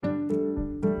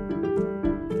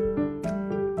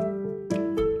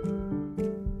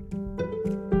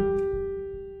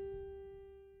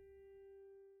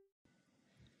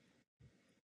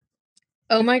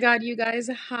Oh my God, you guys,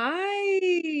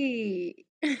 hi.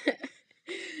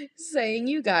 Saying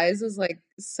you guys was like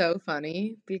so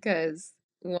funny because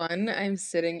one, I'm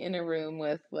sitting in a room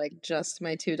with like just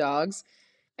my two dogs,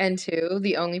 and two,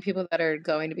 the only people that are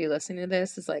going to be listening to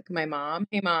this is like my mom.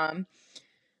 Hey, mom.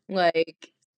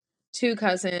 Like two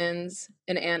cousins,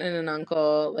 an aunt and an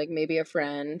uncle, like maybe a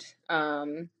friend.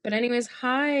 But anyways,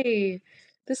 hi.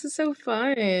 This is so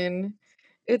fun.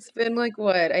 It's been like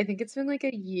what? I think it's been like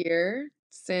a year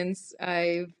since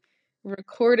I've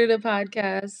recorded a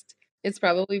podcast. It's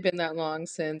probably been that long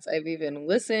since I've even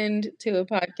listened to a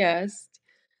podcast.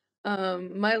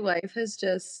 My life has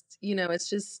just,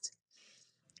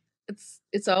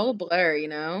 it's all a blur, you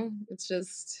know? It's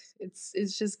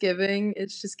just giving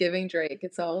Drake.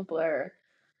 It's all a blur.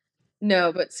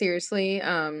 No, but seriously,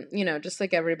 just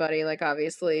like everybody, like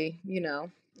obviously,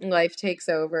 life takes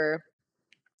over.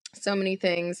 So many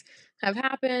things have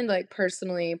happened, like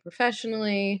personally,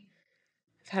 professionally.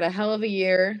 I've had a hell of a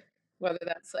year, whether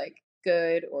that's like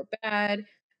good or bad,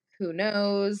 who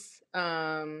knows?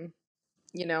 I'm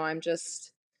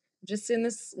just in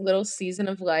this little season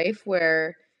of life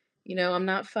where, I'm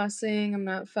not fussing, I'm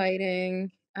not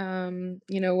fighting.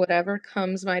 Whatever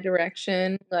comes my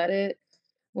direction, let it.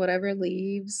 Whatever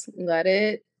leaves, let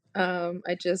it.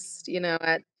 I just,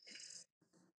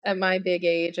 at my big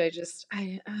age, I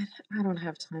don't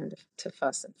have time to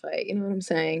fuss and fight. You know what I'm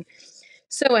saying?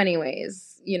 So,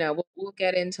 anyways, we'll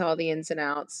get into all the ins and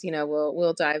outs.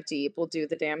 We'll dive deep. We'll do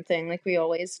the damn thing like we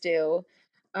always do.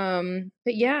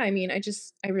 But yeah, I mean, I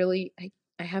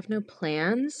have no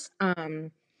plans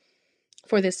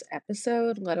for this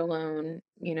episode, let alone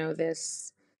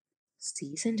this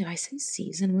season. Do I say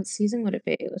season? What season would it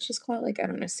be? Let's just call it like I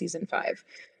don't know, season 5.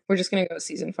 We're just gonna go with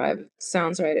season 5. It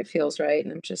sounds right. It feels right,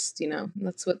 and I'm just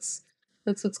that's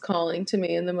what's calling to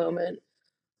me in the moment.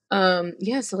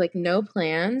 Yeah, so like no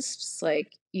plans, just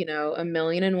like, a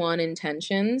million and one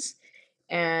intentions.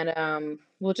 And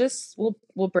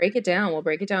we'll break it down. We'll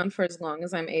break it down for as long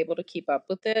as I'm able to keep up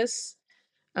with this.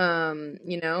 I'm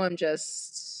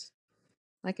just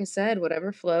like I said,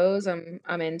 whatever flows, I'm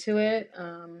into it.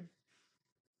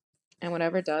 And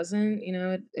whatever doesn't,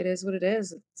 it is what it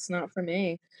is. It's not for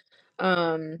me.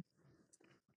 Um,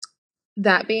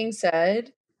 that being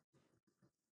said,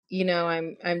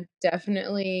 I'm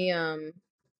definitely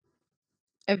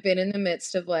I've been in the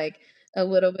midst of like a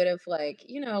little bit of like,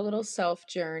 a little self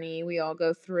journey. We all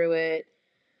go through it.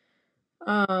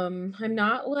 I'm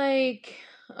not like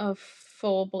a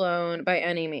full blown by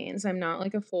any means. I'm not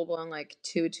like a full blown like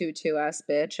 222 ass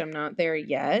bitch. I'm not there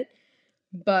yet,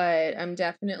 but I'm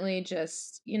definitely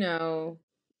just,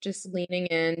 just leaning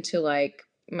into like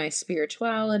my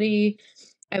spirituality.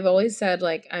 I've always said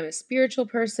like I'm a spiritual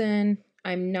person.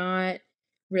 I'm not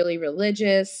really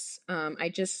religious. I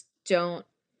just don't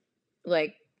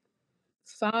like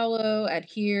follow,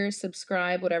 adhere,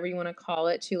 subscribe, whatever you want to call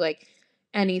it, to like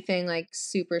anything like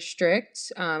super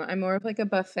strict. I'm more of like a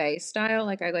buffet style.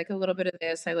 Like I like a little bit of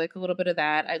this, I like a little bit of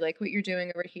that. I like what you're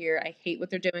doing over here. I hate what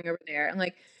they're doing over there. And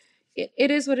like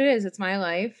it is what it is. It's my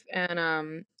life.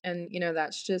 And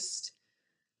that's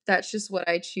just what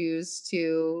I choose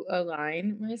to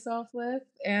align myself with.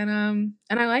 And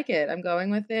I like it. I'm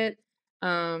going with it.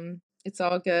 It's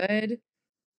all good.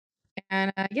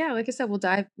 And yeah, like I said, we'll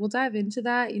dive into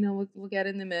that. We'll get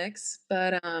in the mix,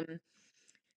 but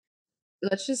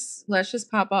let's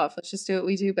just pop off. Let's just do what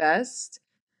we do best.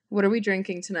 What are we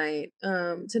drinking tonight?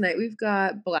 Tonight we've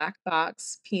got Black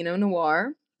Box Pinot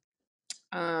Noir.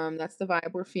 That's the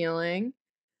vibe we're feeling,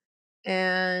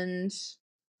 and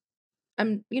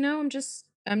I'm just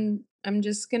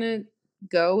gonna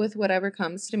go with whatever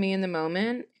comes to me in the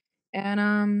moment, and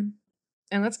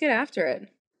and let's get after it.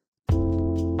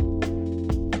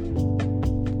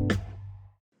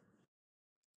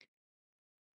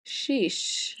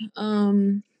 Sheesh.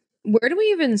 Where do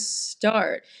we even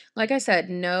start? Like I said,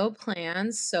 no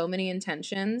plans, so many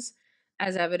intentions,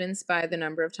 as evidenced by the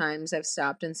number of times I've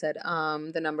stopped and said,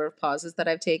 the number of pauses that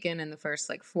I've taken in the first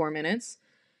like 4 minutes.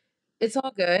 It's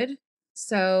all good.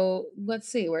 So let's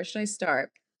see, where should I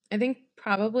start? I think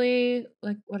probably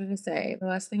like what did I say? The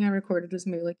last thing I recorded was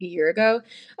maybe like a year ago.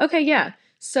 Okay, yeah.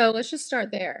 So let's just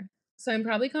start there. So I'm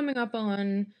probably coming up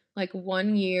on like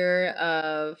 1 year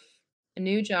of a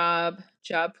new job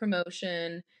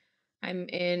promotion. I'm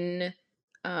in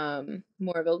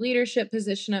more of a leadership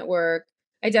position at work.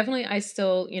 I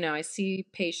still, I see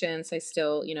patients. I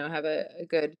still, have a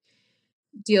good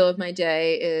deal of my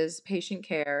day is patient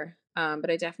care.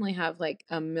 But I definitely have like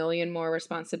a million more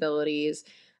responsibilities.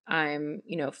 I'm,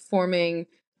 forming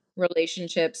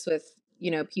relationships with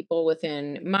people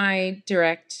within my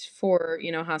direct for,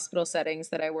 hospital settings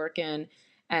that I work in,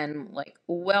 and like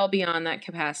well beyond that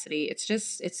capacity.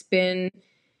 It's been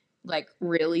like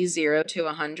really 0 to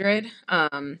 100.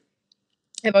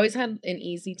 I've always had an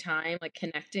easy time like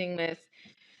connecting with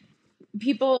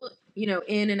people,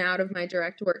 in and out of my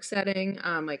direct work setting,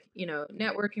 like,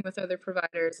 networking with other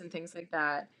providers and things like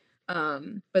that.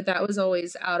 But that was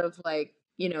always out of like,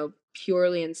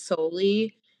 purely and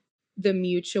solely the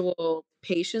mutual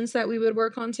patients that we would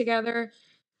work on together.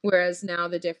 Whereas now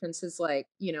the difference is like,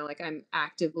 like I'm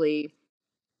actively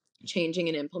changing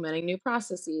and implementing new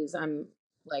processes. I'm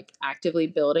like actively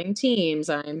building teams.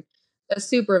 I'm a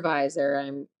supervisor.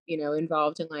 I'm,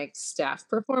 involved in like staff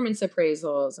performance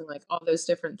appraisals and like all those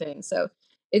different things. So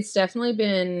it's definitely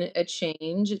been a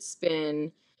change. It's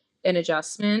been an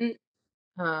adjustment.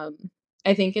 Um,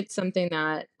 I think it's something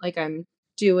that like I'm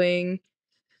doing.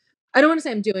 I don't want to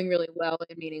say I'm doing really well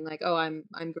in meaning like, oh, I'm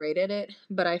great at it,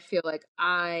 but I feel like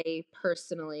I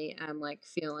personally am like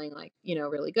feeling like,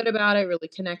 really good about it, really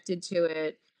connected to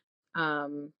it.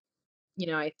 Um,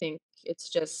 I think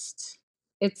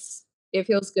it's it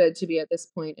feels good to be at this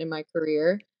point in my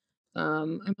career.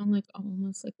 I'm on like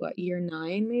almost like what, year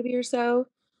 9 maybe or so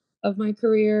of my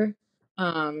career.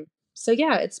 So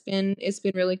yeah, it's been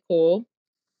really cool.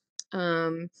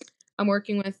 Um, I'm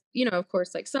working with, of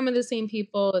course, like some of the same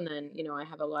people, and then, I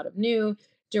have a lot of new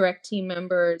direct team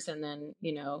members, and then,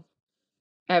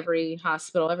 every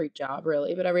hospital, every job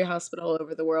really, but every hospital all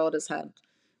over the world has had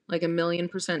like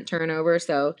 1,000,000% turnover.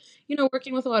 So,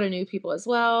 working with a lot of new people as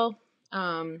well.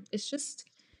 It's just,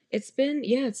 it's been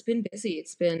busy.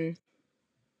 It's been,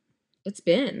 but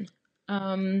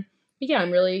yeah,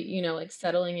 I'm really, like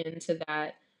settling into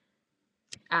that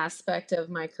aspect of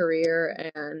my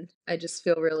career, and I just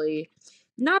feel really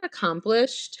not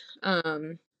accomplished,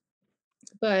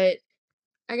 but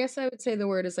I guess I would say the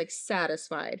word is like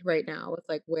satisfied right now with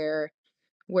like where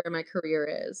my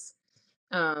career is.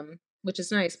 Which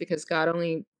is nice because God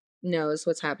only knows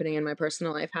what's happening in my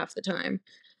personal life half the time.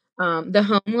 The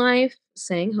home life,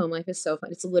 saying home life is so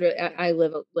fun. It's literally I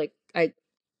live like I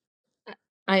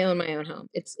own my own home.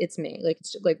 It's me. Like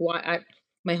it's just, like why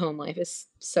my home life is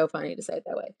so funny to say it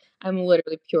that way. I'm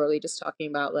literally purely just talking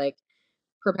about like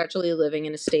perpetually living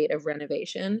in a state of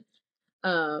renovation.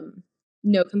 Um,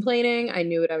 no complaining. I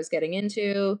knew what I was getting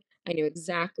into. I knew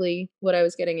exactly what I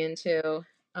was getting into.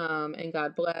 And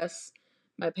God bless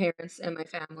my parents and my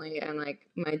family and like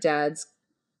my dad's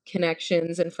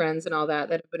connections and friends and all that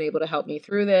have been able to help me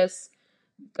through this.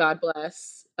 God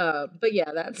bless. But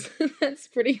yeah, that's that's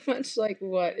pretty much like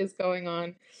what is going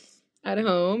on at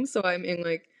home. So I'm in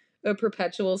like a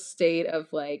perpetual state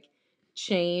of like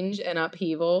change and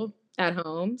upheaval at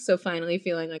home. So finally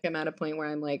feeling like I'm at a point where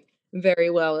I'm like very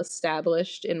well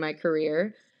established in my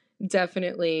career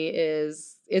definitely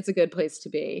is it's a good place to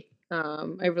be.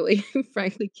 I really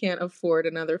frankly can't afford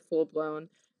another full-blown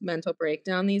mental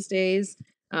breakdown these days.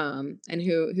 And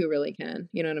who really can?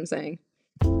 You know what I'm saying?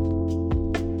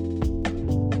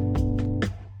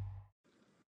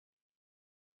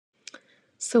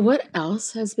 So what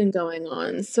else has been going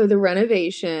on? So the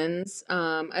renovations,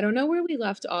 I don't know where we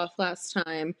left off last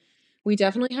time. We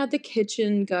definitely had the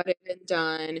kitchen gutted and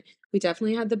done. We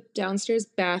definitely had the downstairs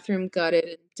bathroom gutted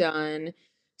and done.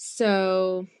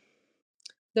 So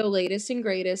the latest and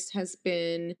greatest has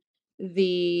been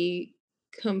the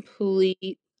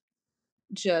complete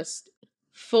just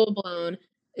full blown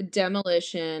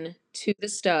demolition to the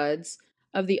studs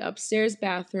of the upstairs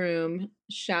bathroom.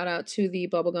 Shout out to the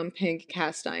bubblegum pink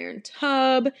cast iron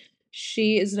tub.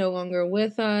 She is no longer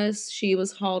with us. She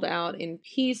was hauled out in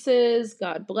pieces.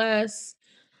 God bless.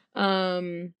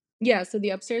 Yeah, so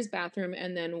the upstairs bathroom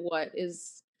and then what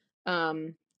is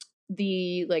um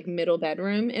the like middle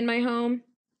bedroom in my home.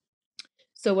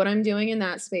 So what I'm doing in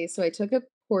that space, so I took a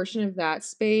portion of that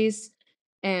space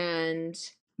and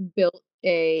built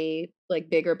a like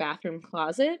bigger bathroom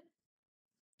closet.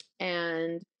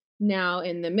 And now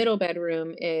in the middle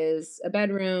bedroom is a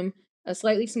bedroom, a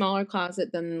slightly smaller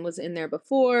closet than was in there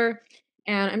before.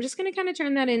 And I'm just going to kind of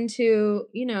turn that into,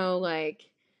 like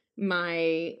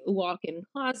my walk-in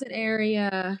closet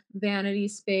area, vanity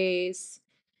space.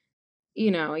 I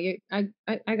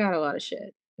got a lot of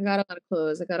shit. I got a lot of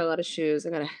clothes. I got a lot of shoes. I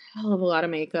got a hell of a lot of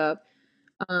makeup.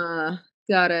 Uh,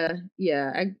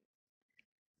 yeah. I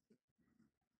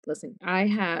listen. I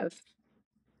have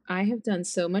done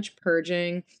so much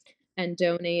purging and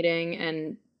donating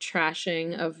and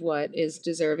trashing of what is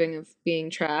deserving of being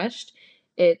trashed.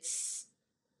 It's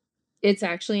it's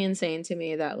actually insane to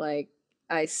me that like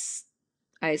I s-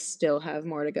 I still have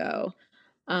more to go.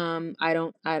 I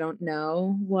don't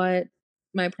know what.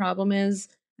 my problem is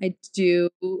I do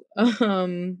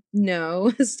know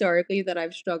historically that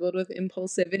I've struggled with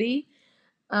impulsivity.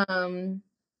 Um,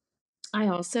 I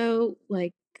also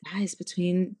like guys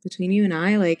between you and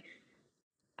I, like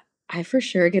I for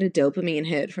sure get a dopamine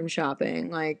hit from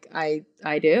shopping. Like I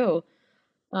do.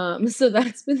 So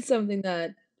that's been something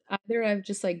that either I've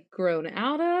just like grown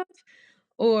out of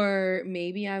or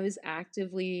maybe I was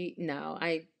actively no,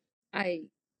 I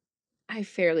I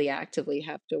fairly actively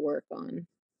have to work on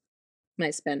my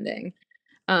spending.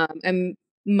 I'm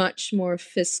much more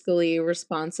fiscally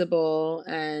responsible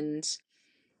and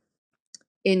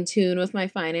in tune with my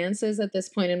finances at this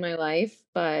point in my life.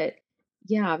 But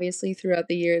yeah, obviously throughout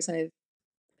the years, I've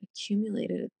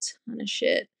accumulated a ton of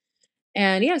shit.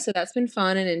 And yeah, so that's been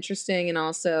fun and interesting and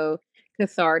also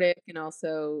cathartic and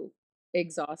also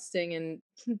exhausting and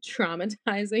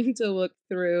traumatizing to look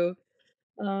through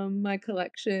my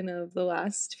collection of the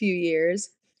last few years.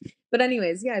 But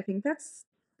anyways, yeah, I think that's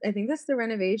the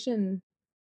renovation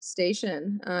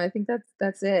station. I think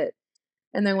that's it.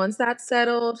 And then once that's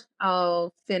settled,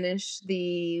 I'll finish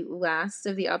the last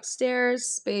of the upstairs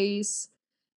space,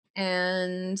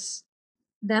 and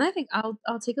then I think I'll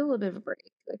take a little bit of a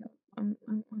break. Like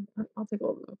I'll take a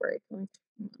little bit of a break. Like,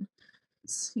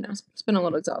 it's, it's been a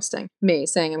little exhausting. Me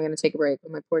saying I'm going to take a break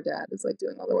when my poor dad is like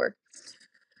doing all the work.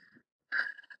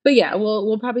 But yeah,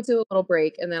 we'll probably do a little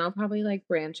break, and then I'll probably like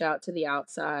branch out to the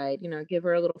outside. Give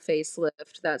her a little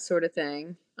facelift, that sort of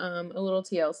thing. A little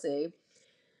TLC.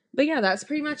 But yeah, that's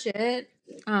pretty much it.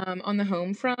 On the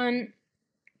home front,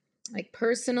 like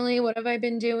personally, what have I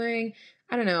been doing?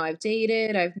 I don't know. I've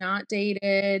dated, I've not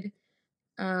dated,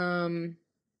 um,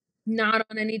 not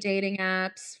on any dating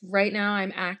apps. Right now,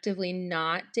 I'm actively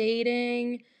not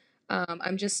dating.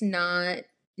 I'm just not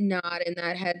in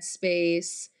that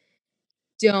headspace.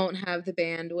 Don't have the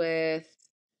bandwidth,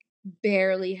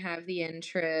 barely have the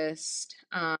interest.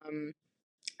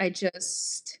 I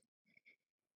just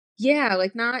yeah,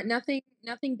 like nothing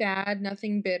bad,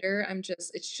 nothing bitter.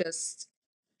 It's just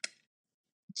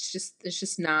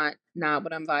not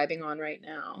what I'm vibing on right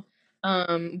now.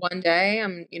 One day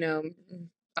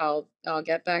I'll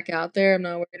get back out there. I'm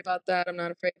not worried about that. I'm not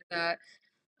afraid of that.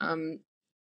 Um,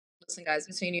 Listen, guys,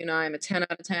 between you and I'm a 10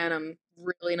 out of 10. I'm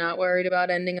really not worried about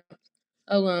ending up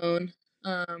alone.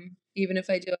 Even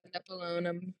if I do end up alone,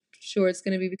 I'm sure it's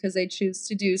going to be because I choose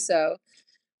to do so.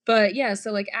 But yeah,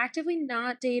 so like actively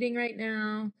not dating right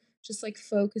now, just like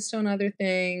focused on other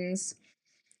things.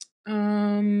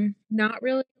 Not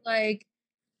really like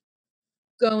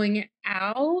going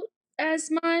out as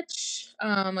much.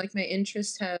 Like my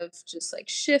interests have just like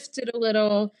shifted a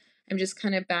little. I'm just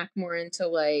kind of back more into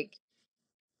like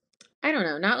I don't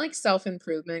know, not like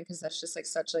self-improvement because that's just like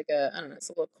such like a I don't know, it's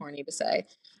a little corny to say.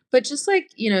 But just like,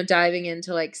 diving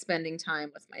into like spending time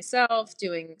with myself,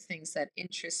 doing things that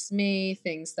interest me,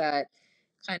 things that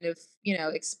kind of,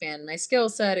 expand my skill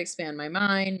set, expand my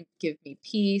mind, give me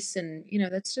peace and,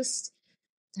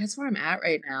 that's where I'm at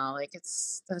right now. Like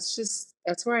that's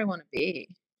where I want to be.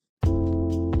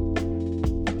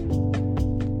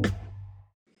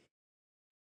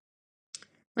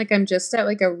 Like I'm just at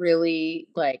like a really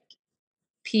like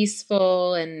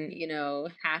peaceful and,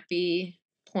 happy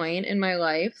point in my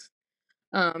life.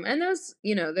 And those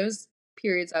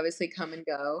periods obviously come and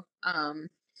go.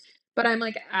 But I'm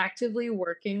like actively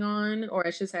working on, or I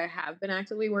should say I have been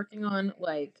actively working on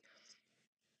like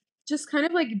just kind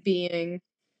of like being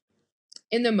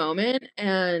in the moment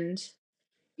and,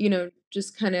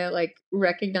 just kind of like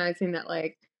recognizing that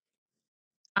like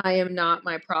I am not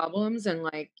my problems and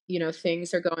like,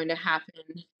 things are going to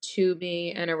happen to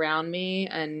me and around me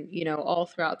and, all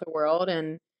throughout the world.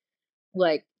 And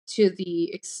like to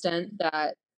the extent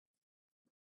that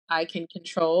I can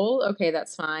control, okay,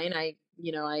 that's fine. I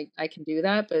can do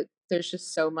that, but there's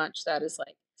just so much that is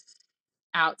like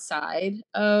outside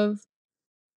of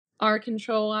our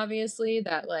control, obviously,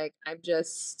 that like I've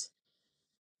just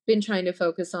been trying to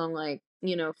focus on like,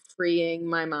 freeing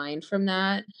my mind from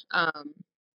that.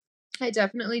 I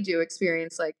definitely do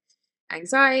experience like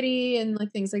anxiety and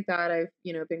like things like that. I've,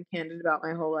 been candid about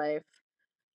my whole life.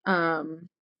 Um,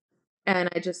 and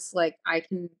I just like I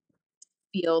can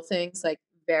feel things like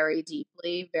very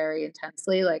deeply, very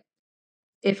intensely. Like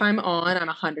if I'm on, I'm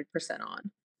 100%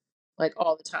 on, like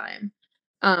all the time.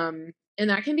 And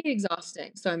that can be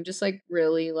exhausting. So I'm just like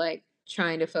really like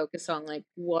trying to focus on like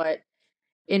what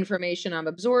information I'm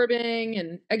absorbing.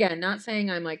 And again, not saying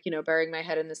I'm like, burying my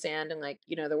head in the sand and like,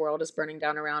 the world is burning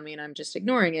down around me and I'm just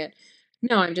ignoring it.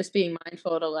 No, I'm just being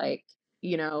mindful to like,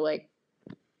 like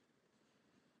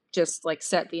just like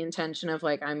set the intention of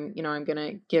like I'm going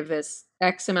to give this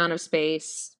X amount of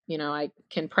space. I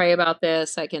can pray about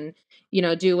this. I can,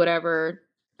 do whatever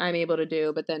I'm able to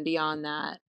do, but then beyond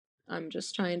that, I'm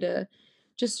just trying to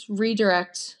just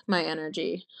redirect my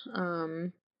energy.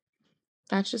 Um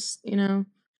that's just,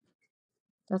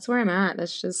 that's where I'm at.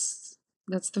 That's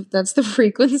the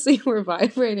frequency we're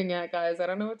vibrating at, guys. I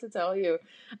don't know what to tell you.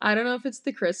 I don't know if it's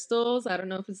the crystals. I don't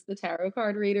know if it's the tarot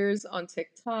card readers on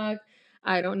TikTok.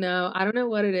 I don't know. I don't know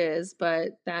what it is,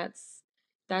 but that's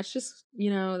just,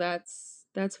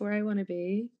 that's where I want to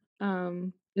be.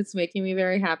 It's making me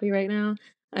very happy right now.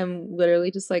 I'm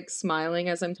literally just like smiling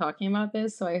as I'm talking about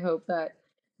this, so I hope that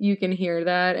you can hear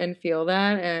that and feel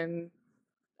that, and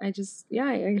I just yeah,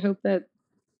 I hope that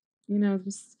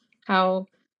just how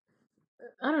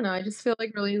I don't know, I just feel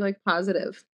like really like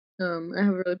positive. I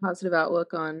have a really positive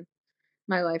outlook on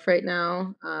my life right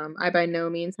now. I by no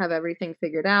means have everything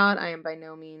figured out. I am by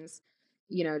no means,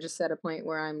 just at a point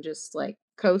where I'm just like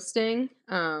coasting.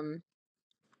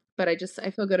 But I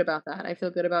feel good about that. I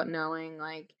feel good about knowing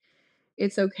like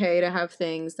it's okay to have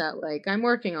things that like I'm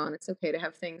working on. It's okay to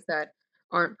have things that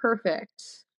aren't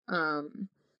perfect. I'm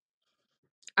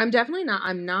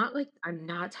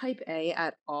not type A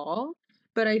at all,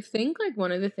 but I think like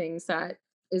one of the things that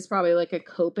is probably like a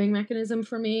coping mechanism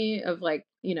for me of like,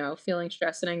 feeling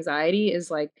stress and anxiety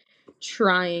is like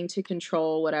trying to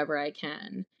control whatever I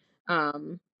can.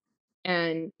 Um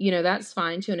and that's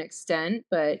fine to an extent,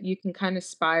 but you can kind of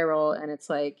spiral and it's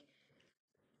like,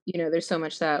 there's so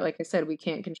much that like I said we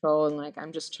can't control, and like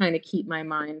I'm just trying to keep my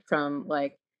mind from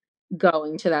like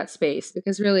going to that space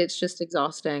because really it's just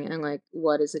exhausting, and like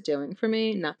what is it doing for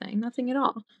me? Nothing at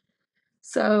all.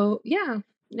 So yeah,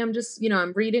 I'm just,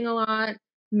 I'm reading a lot,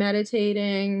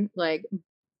 meditating, like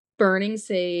burning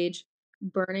sage,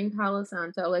 burning Palo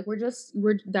Santo. Like we're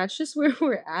that's just where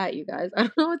we're at, you guys. I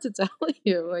don't know what to tell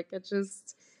you. Like it's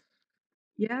just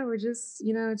yeah, we're just,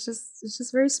 it's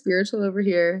just very spiritual over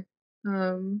here.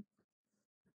 Um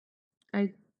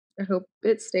I I hope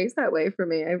it stays that way for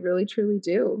me. I really truly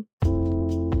do.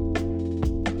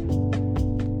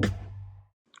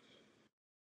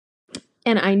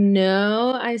 And I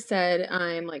know I said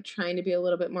I'm like trying to be a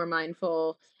little bit more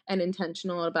mindful and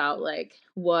intentional about like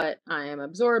what I am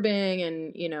absorbing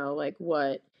and, like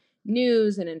what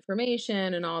news and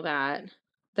information and all that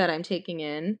I'm taking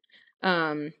in.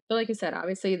 But like I said,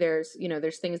 obviously there's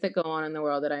things that go on in the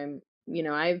world that I've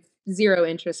zero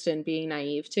interest in being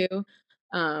naive to.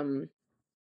 Um,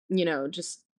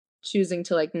 just choosing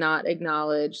to like not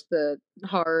acknowledge the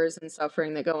horrors and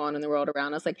suffering that go on in the world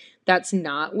around us. Like that's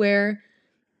not where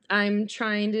I'm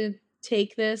trying to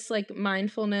take this like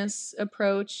mindfulness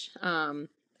approach. I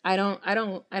don't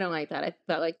like that. I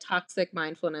that like toxic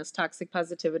mindfulness, toxic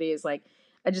positivity is like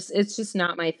it's just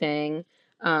not my thing.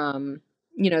 Um,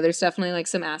 there's definitely like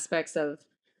some aspects of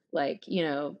like,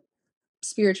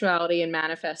 spirituality and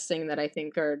manifesting that I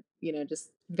think are,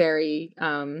 just very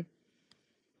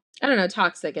I don't know,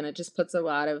 toxic, and it just puts a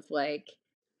lot of like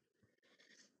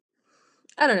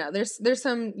I don't know, there's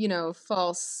some,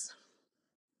 false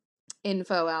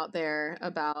info out there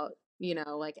about,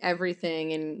 like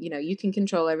everything, and you can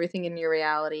control everything in your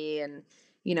reality, and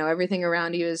everything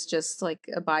around you is just like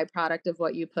a byproduct of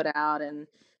what you put out, and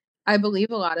I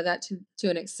believe a lot of that to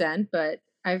an extent, but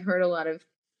I've heard a lot of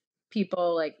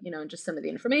people like, just some of the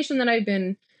information that I've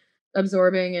been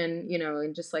absorbing, and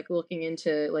and just like looking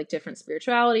into like different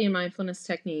spirituality and mindfulness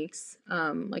techniques.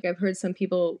 Like I've heard some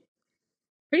people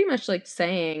pretty much like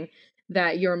saying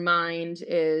that your mind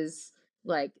is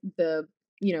like the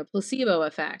placebo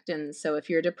effect, and so if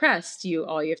you're depressed,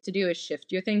 all you have to do is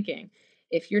shift your thinking.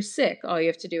 If you're sick, all you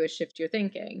have to do is shift your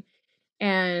thinking.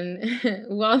 And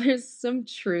while there's some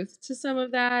truth to some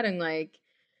of that, and like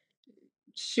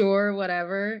sure,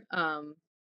 whatever,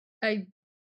 I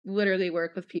literally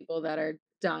work with people that are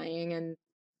dying and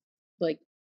like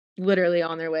literally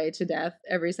on their way to death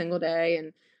every single day,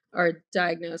 and are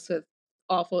diagnosed with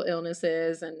awful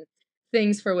illnesses and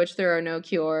things for which there are no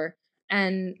cure.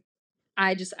 And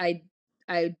I just I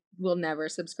will never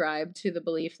subscribe to the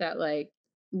belief that like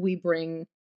we bring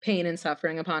pain and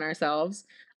suffering upon ourselves.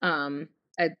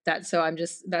 That so I'm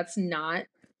just that's not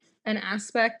an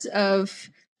aspect of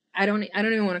I don't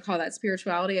even want to call that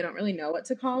spirituality. I don't really know what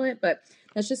to call it, but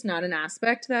that's just not an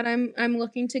aspect that I'm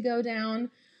looking to go down.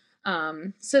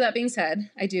 So that being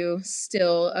said, I do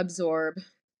still absorb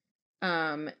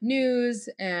news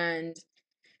and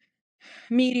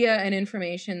media and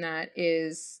information that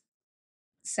is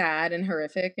sad and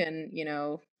horrific and,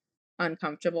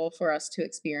 uncomfortable for us to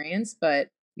experience. But,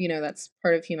 that's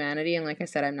part of humanity. And like I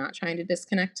said, I'm not trying to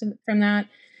disconnect from that.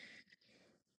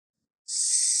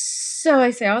 So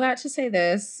I say all that to say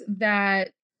this,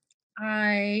 that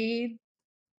I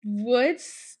would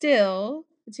still,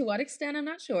 to what extent, I'm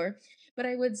not sure, but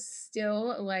I would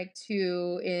still like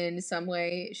to, in some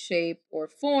way, shape, or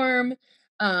form,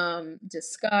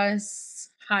 discuss,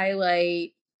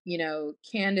 highlight,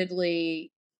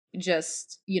 candidly,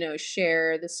 just,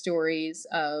 share the stories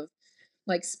of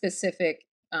like specific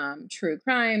true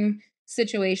crime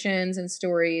situations and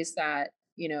stories that,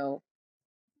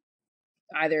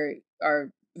 either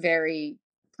are very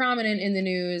prominent in the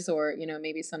news, or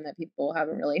maybe some that people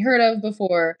haven't really heard of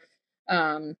before.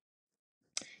 um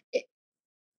it,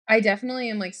 I definitely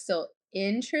am like still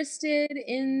interested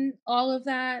in all of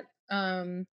that.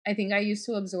 I think I used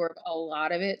to absorb a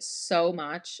lot of it so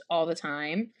much all the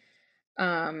time.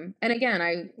 And again,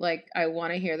 I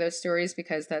want to hear those stories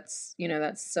because that's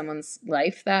someone's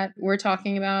life that we're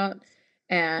talking about.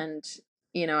 And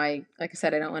I, like I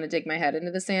said, I don't want to dig my head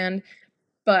into the sand.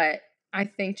 But I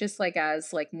think just like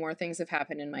as like more things have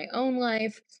happened in my own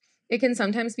life, it can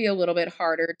sometimes be a little bit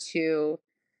harder to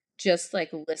just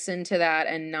like listen to that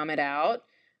and numb it out.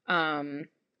 Um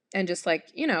and just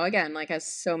like, again, like as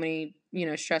so many,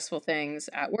 stressful things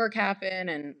at work happen,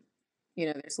 and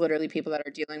there's literally people that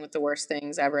are dealing with the worst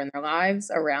things ever in their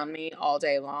lives around me all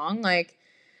day long. Like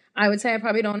I would say I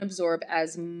probably don't absorb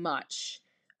as much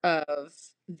of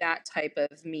that type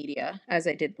of media as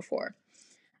I did before.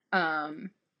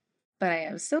 Um but I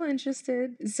am still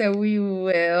interested. So we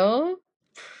will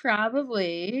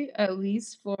probably, at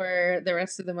least for the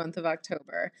rest of the month of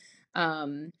October,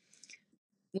 um,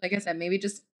 like I said, maybe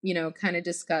just, kind of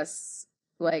discuss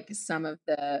like some of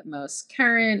the most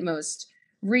current, most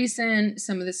recent,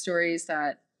 some of the stories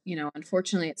that,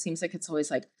 unfortunately, it seems like it's always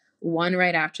like one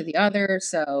right after the other.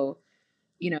 So,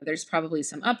 there's probably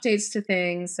some updates to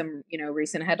things, some,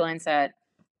 recent headlines that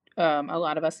a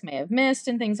lot of us may have missed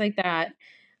and things like that.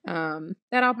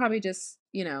 That I'll probably just,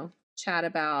 chat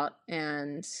about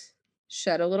and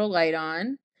shed a little light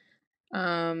on.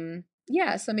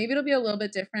 Yeah, so maybe it'll be a little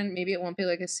bit different. Maybe it won't be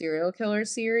like a serial killer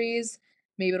series.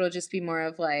 Maybe it'll just be more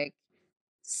of like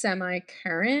semi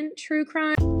current true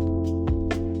crime.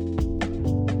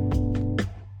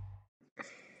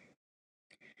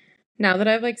 Now that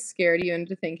I've like scared you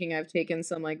into thinking I've taken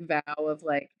some like vow of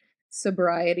like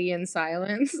sobriety and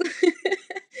silence,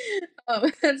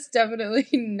 that's definitely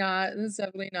not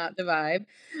the vibe.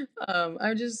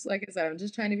 I'm just, like I said, I'm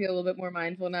just trying to be a little bit more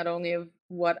mindful, not only of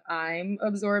what I'm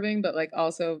absorbing, but like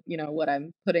also, what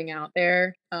I'm putting out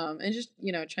there. And just,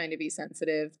 trying to be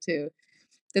sensitive to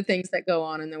the things that go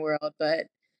on in the world. But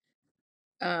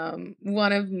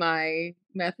one of my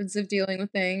methods of dealing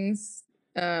with things,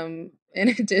 in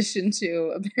addition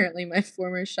to apparently my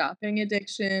former shopping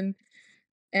addiction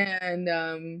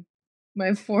and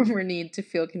my former need to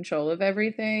feel control of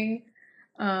everything,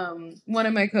 one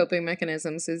of my coping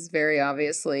mechanisms is very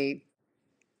obviously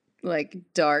like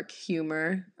dark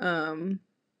humor.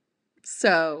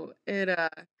 So it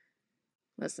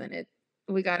listen, it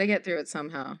we got to get through it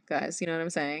somehow, guys. You know what I'm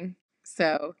saying?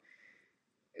 So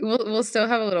we'll still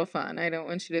have a little fun. I don't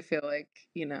want you to feel like,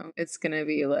 it's gonna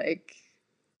be like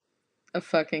a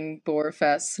fucking bore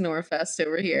fest, snore fest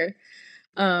over here.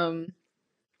 Um,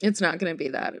 it's not gonna be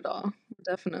that at all.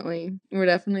 We're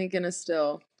definitely gonna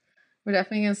still we're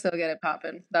definitely gonna still get it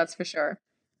popping. That's for sure.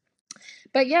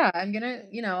 But yeah, I'm gonna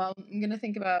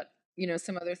think about,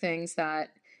 some other things that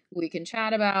we can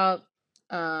chat about.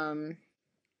 Um,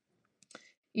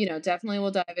 definitely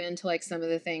we'll dive into like some of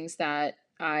the things that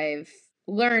I've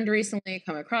learned recently,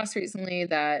 come across recently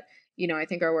that, I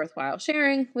think are worthwhile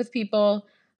sharing with people.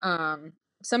 Um,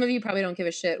 some of you probably don't give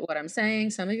a shit what I'm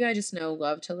saying. Some of you I just know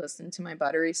love to listen to my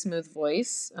buttery smooth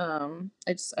voice.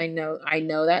 I know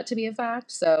that to be a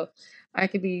fact. So I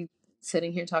could be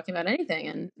sitting here talking about anything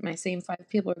and my same five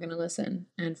people are going to listen.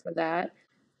 And for that,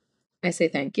 I say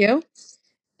thank you.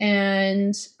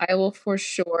 And I will for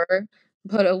sure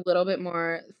put a little bit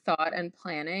more thought and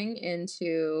planning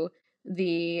into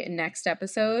the next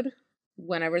episode,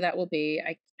 whenever that will be.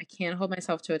 I can't hold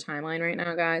myself to a timeline right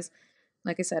now, guys.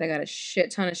 Like I said, I got a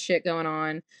shit ton of shit going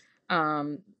on.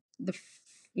 Um,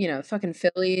 fucking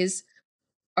Phillies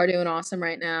are doing awesome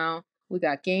right now. We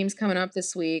got games coming up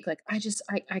this week. Like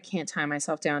I can't tie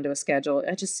myself down to a schedule.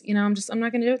 I'm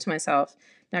not gonna do it to myself.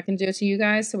 Not gonna do it to you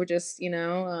guys. So we're just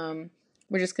gonna,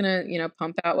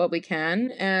 pump out what we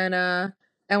can and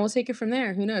we'll take it from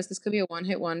there. Who knows? This could be a one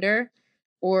hit wonder,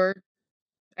 or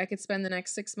I could spend the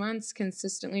next 6 months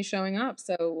consistently showing up.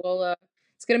 So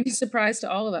it's gonna be a surprise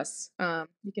to all of us.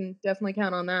 You can definitely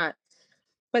count on that.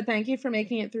 But thank you for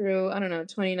making it through, I don't know,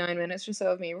 29 minutes or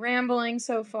so of me rambling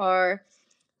so far.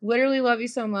 Literally love you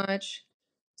so much.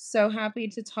 So happy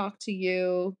to talk to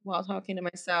you while talking to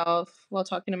myself, while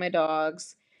talking to my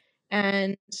dogs,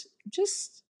 and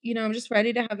just, I'm just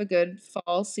ready to have a good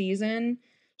fall season.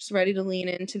 Just ready to lean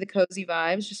into the cozy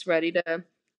vibes, just ready to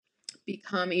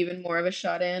become even more of a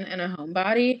shut in and a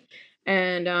homebody,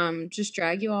 and just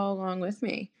drag you all along with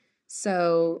me.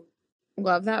 So,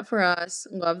 love that for us.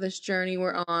 Love this journey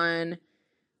we're on.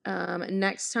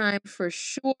 Next time, for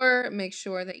sure, make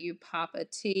sure that you pop a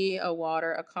tea, a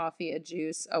water, a coffee, a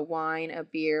juice, a wine, a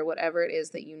beer, whatever it is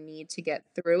that you need to get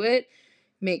through it.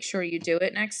 Make sure you do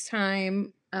it next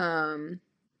time. We'll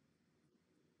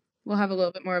have a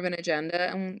little bit more of an agenda,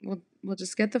 and we'll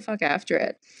just get the fuck after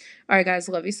it. All right, guys,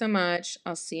 love you so much.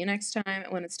 I'll see you next time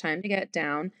when it's time to get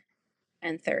down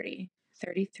and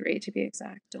 33 to be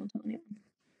exact. Don't tell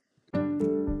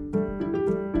anyone.